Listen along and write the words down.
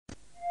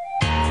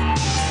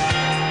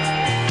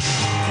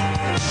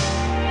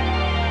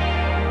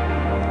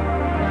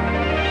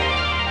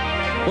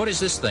What is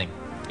this thing?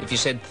 If you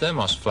said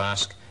Thermos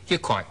flask, you're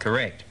quite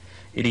correct.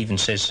 It even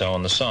says so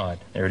on the side.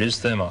 There it is,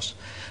 Thermos.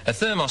 A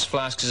Thermos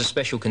flask is a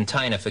special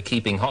container for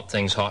keeping hot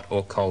things hot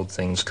or cold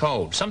things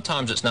cold.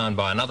 Sometimes it's known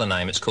by another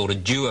name. It's called a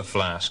Dewar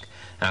flask,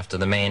 after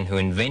the man who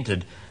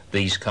invented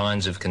these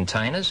kinds of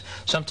containers.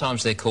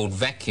 Sometimes they're called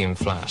vacuum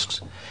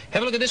flasks.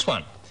 Have a look at this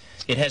one.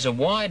 It has a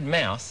wide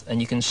mouth, and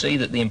you can see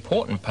that the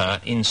important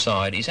part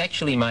inside is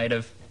actually made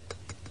of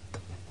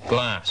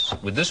glass.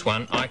 With this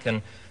one, I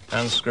can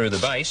unscrew the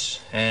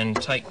base and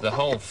take the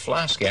whole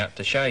flask out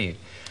to show you.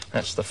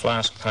 That's the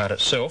flask part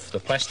itself. The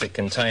plastic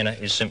container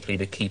is simply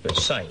to keep it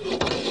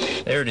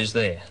safe. There it is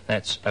there.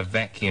 That's a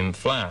vacuum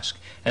flask.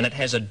 And it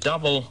has a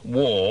double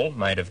wall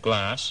made of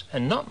glass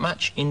and not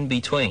much in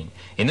between.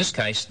 In this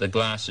case, the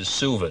glass is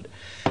silvered.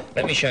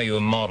 Let me show you a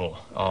model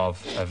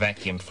of a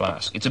vacuum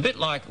flask. It's a bit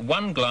like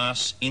one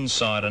glass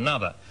inside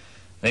another.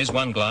 There's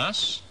one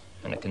glass,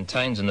 and it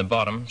contains in the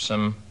bottom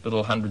some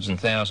little hundreds and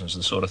thousands,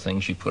 the sort of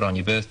things you put on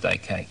your birthday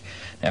cake.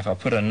 Now, if I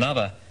put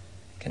another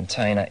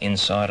container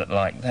inside it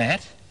like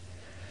that,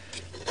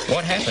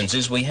 what happens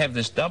is we have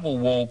this double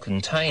wall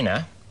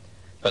container,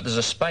 but there's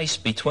a space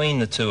between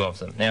the two of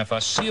them. Now, if I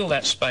seal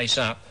that space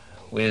up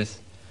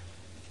with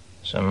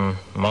some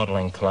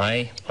modelling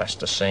clay,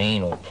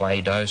 plasticine or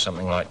Play-Doh,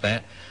 something like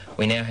that,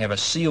 we now have a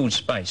sealed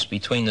space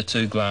between the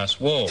two glass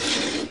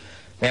walls.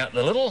 Now,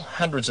 the little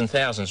hundreds and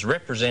thousands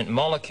represent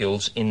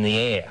molecules in the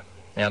air.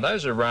 Now,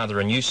 those are rather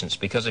a nuisance,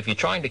 because if you're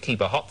trying to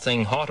keep a hot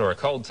thing hot or a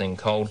cold thing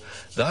cold,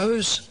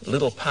 those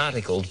little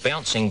particles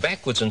bouncing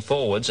backwards and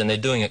forwards, and they're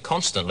doing it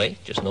constantly,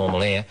 just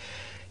normal air,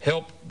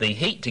 help the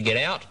heat to get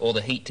out or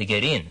the heat to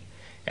get in,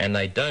 and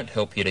they don't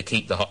help you to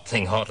keep the hot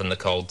thing hot and the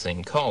cold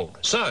thing cold.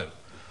 So,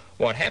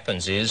 what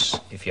happens is,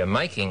 if you're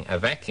making a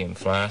vacuum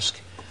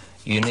flask,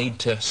 you need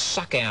to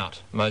suck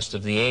out most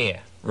of the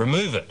air,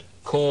 remove it,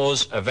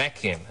 cause a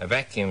vacuum. A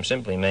vacuum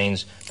simply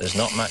means there's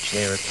not much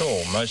there at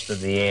all. Most of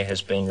the air has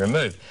been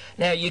removed.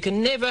 Now, you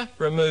can never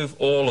remove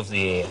all of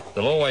the air.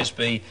 There'll always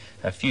be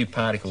a few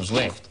particles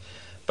left.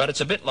 But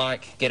it's a bit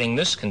like getting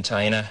this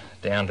container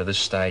down to this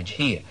stage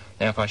here.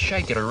 Now, if I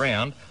shake it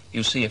around,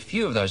 you'll see a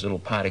few of those little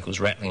particles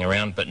rattling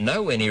around, but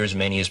nowhere near as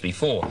many as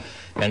before.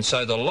 And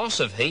so the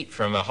loss of heat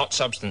from a hot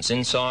substance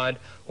inside,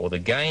 or the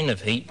gain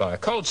of heat by a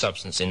cold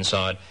substance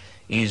inside,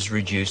 is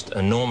reduced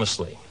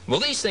enormously. Well,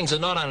 these things are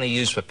not only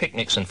used for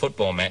picnics and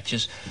football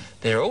matches,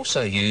 they're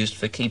also used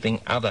for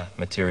keeping other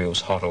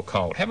materials hot or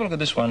cold. Have a look at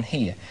this one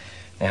here.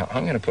 Now,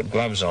 I'm going to put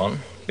gloves on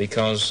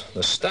because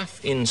the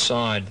stuff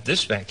inside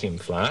this vacuum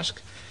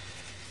flask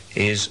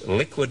is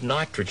liquid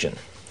nitrogen,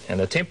 and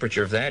the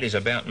temperature of that is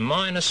about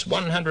minus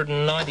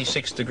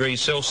 196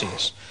 degrees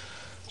Celsius.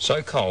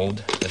 So cold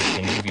that it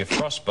can give you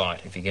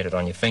frostbite if you get it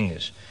on your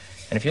fingers.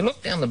 And if you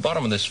look down the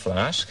bottom of this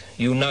flask,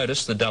 you'll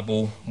notice the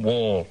double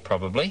wall,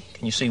 probably.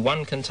 Can you see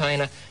one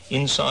container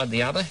inside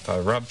the other? If I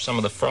rub some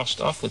of the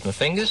frost off with my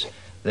fingers,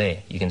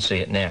 there, you can see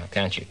it now,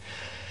 can't you?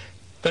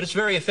 But it's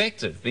very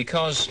effective,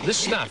 because this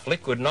stuff,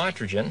 liquid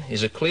nitrogen,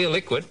 is a clear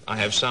liquid. I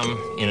have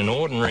some in an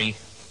ordinary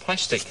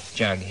plastic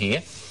jug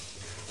here,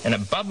 and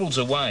it bubbles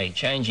away,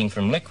 changing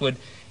from liquid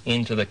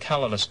into the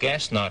colourless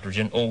gas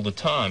nitrogen all the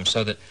time,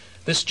 so that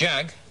this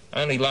jug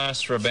only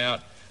lasts for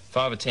about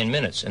 5 or 10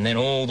 minutes, and then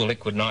all the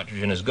liquid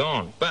nitrogen is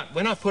gone. But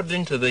when I put it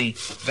into the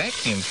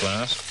vacuum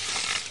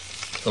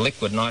flask, the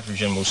liquid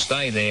nitrogen will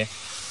stay there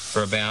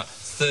for about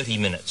 30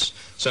 minutes.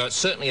 So it's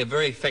certainly a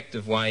very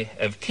effective way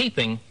of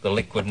keeping the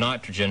liquid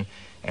nitrogen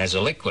as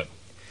a liquid.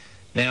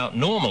 Now,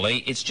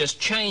 normally, it's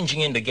just changing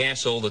into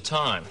gas all the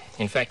time.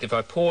 In fact, if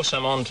I pour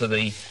some onto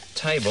the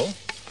table,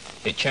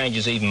 it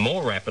changes even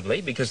more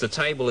rapidly, because the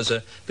table is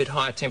a bit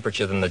higher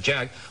temperature than the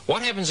jug.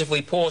 What happens if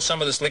we pour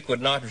some of this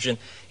liquid nitrogen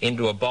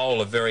into a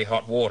bowl of very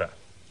hot water?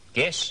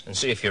 Guess and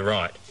see if you're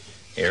right.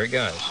 Here it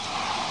goes.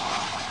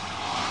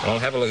 Well,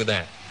 have a look at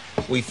that.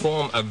 We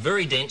form a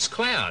very dense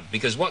cloud,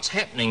 because what's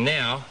happening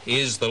now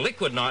is the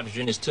liquid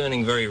nitrogen is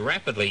turning very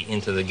rapidly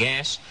into the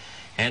gas,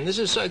 and this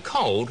is so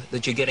cold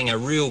that you're getting a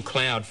real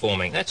cloud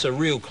forming. That's a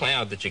real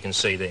cloud that you can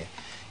see there.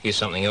 Here's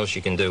something else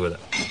you can do with it.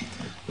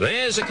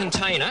 There's a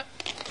container.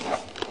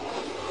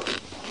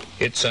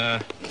 It's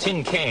a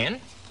tin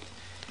can,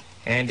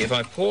 and if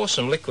I pour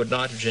some liquid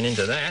nitrogen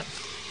into that,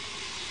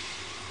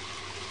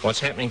 what's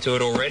happening to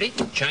it already?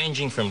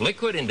 Changing from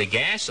liquid into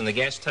gas, and the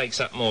gas takes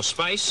up more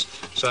space.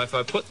 So if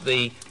I put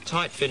the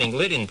tight-fitting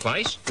lid in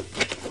place,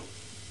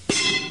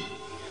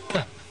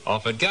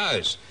 off it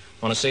goes.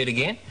 Want to see it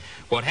again?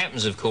 What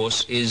happens, of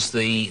course, is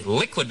the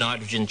liquid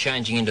nitrogen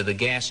changing into the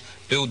gas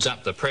builds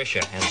up the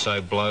pressure, and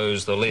so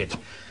blows the lid.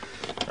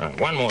 Right,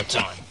 one more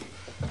time.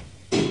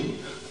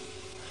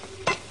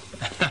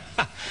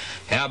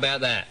 How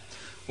about that?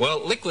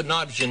 Well, liquid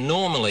nitrogen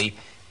normally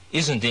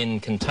isn't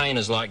in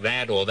containers like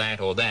that or that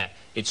or that.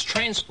 It's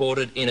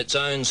transported in its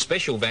own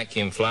special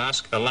vacuum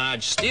flask, a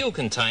large steel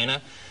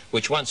container,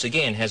 which once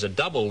again has a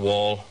double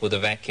wall with a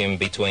vacuum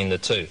between the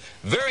two.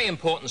 Very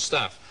important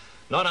stuff,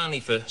 not only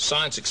for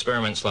science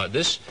experiments like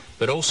this,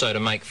 but also to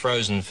make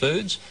frozen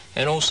foods,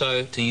 and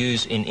also to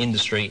use in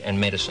industry and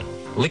medicine.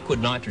 Liquid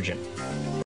nitrogen.